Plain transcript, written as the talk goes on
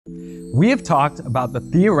We have talked about the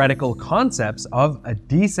theoretical concepts of a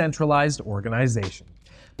decentralized organization.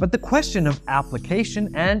 But the question of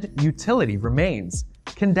application and utility remains.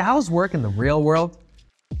 Can DAOs work in the real world?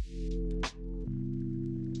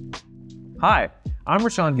 Hi, I'm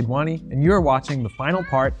Rashan Gidwani, and you're watching the final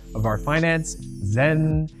part of our Finance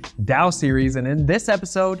Zen DAO series, and in this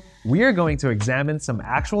episode, we are going to examine some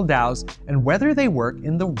actual DAOs and whether they work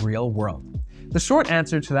in the real world. The short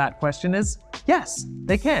answer to that question is yes,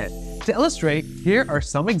 they can. To illustrate, here are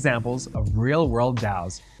some examples of real-world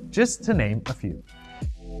DAOs, just to name a few.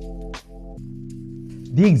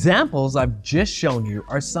 The examples I've just shown you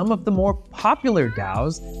are some of the more popular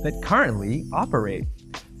DAOs that currently operate.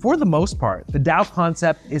 For the most part, the DAO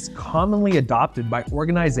concept is commonly adopted by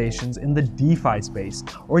organizations in the DeFi space,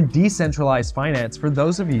 or decentralized finance for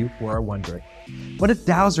those of you who are wondering. But if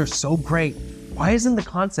DAOs are so great, why isn't the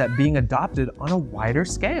concept being adopted on a wider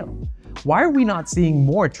scale? Why are we not seeing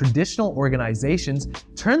more traditional organizations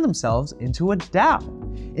turn themselves into a DAO?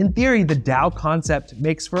 In theory, the DAO concept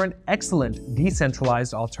makes for an excellent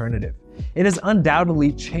decentralized alternative. It has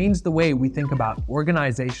undoubtedly changed the way we think about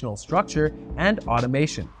organizational structure and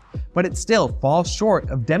automation, but it still falls short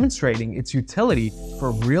of demonstrating its utility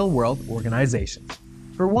for real-world organizations.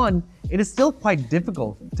 For one, it is still quite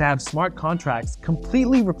difficult to have smart contracts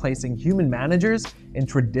completely replacing human managers in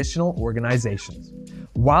traditional organizations.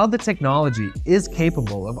 While the technology is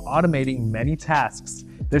capable of automating many tasks,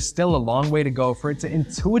 there's still a long way to go for it to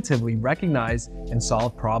intuitively recognize and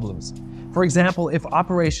solve problems. For example, if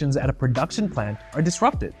operations at a production plant are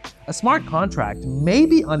disrupted, a smart contract may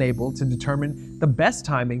be unable to determine the best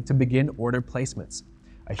timing to begin order placements.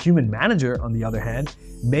 A human manager, on the other hand,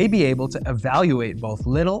 may be able to evaluate both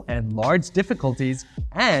little and large difficulties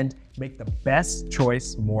and make the best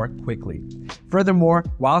choice more quickly. Furthermore,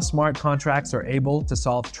 while smart contracts are able to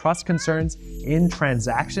solve trust concerns in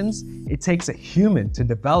transactions, it takes a human to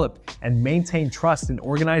develop and maintain trust in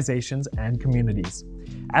organizations and communities.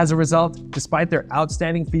 As a result, despite their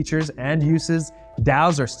outstanding features and uses,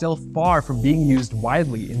 DAOs are still far from being used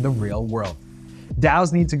widely in the real world.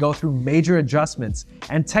 DAOs need to go through major adjustments,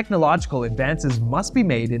 and technological advances must be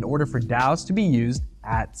made in order for DAOs to be used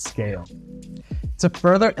at scale. To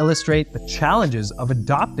further illustrate the challenges of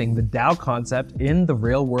adopting the DAO concept in the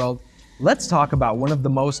real world, let's talk about one of the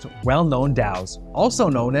most well-known DAOs, also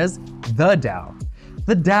known as the DAO.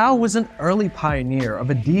 The DAO was an early pioneer of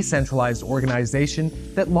a decentralized organization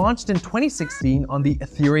that launched in 2016 on the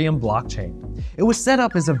Ethereum blockchain. It was set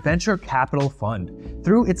up as a venture capital fund.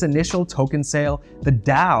 Through its initial token sale, the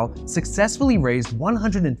DAO successfully raised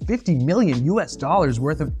 $150 million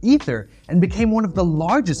worth of Ether and became one of the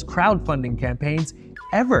largest crowdfunding campaigns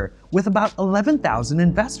ever, with about 11,000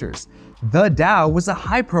 investors. The DAO was a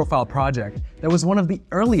high-profile project that was one of the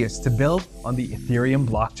earliest to build on the Ethereum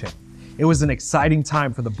blockchain. It was an exciting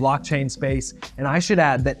time for the blockchain space, and I should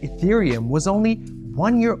add that Ethereum was only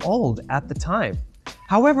 1 year old at the time.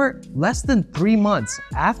 However, less than 3 months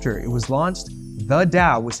after it was launched, the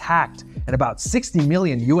DAO was hacked and about $60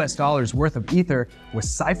 million worth of Ether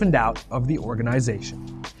was siphoned out of the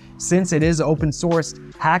organization. Since it is open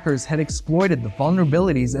sourced, hackers had exploited the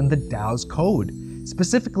vulnerabilities in the DAO's code.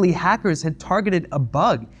 Specifically, hackers had targeted a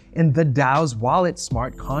bug in the DAO's wallet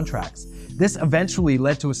smart contracts. This eventually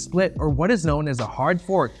led to a split, or what is known as a hard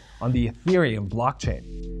fork, on the Ethereum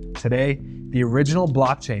blockchain. Today, the original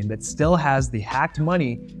blockchain that still has the hacked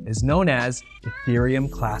money is known as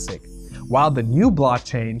Ethereum Classic, while the new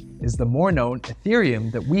blockchain is the more known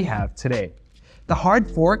Ethereum that we have today. The hard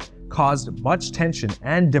fork caused much tension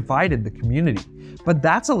and divided the community, but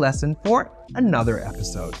that's a lesson for another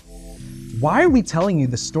episode. Why are we telling you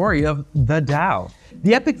the story of the DAO?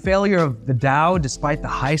 The epic failure of the DAO, despite the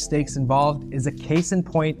high stakes involved, is a case in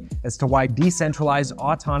point as to why decentralized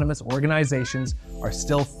autonomous organizations are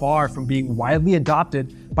still far from being widely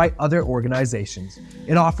adopted by other organizations.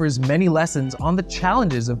 It offers many lessons on the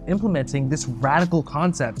challenges of implementing this radical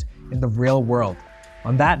concept in the real world.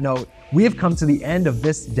 On that note, we have come to the end of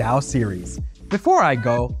this DAO series. Before I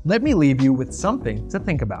go, let me leave you with something to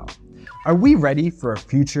think about. Are we ready for a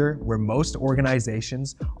future where most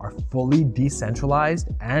organizations are fully decentralized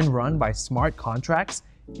and run by smart contracts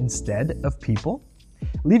instead of people?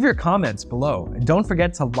 Leave your comments below, and don't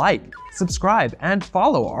forget to like, subscribe, and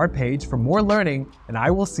follow our page for more learning, and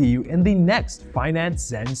I will see you in the next Finance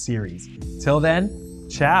Zen series. Till then,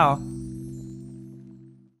 ciao!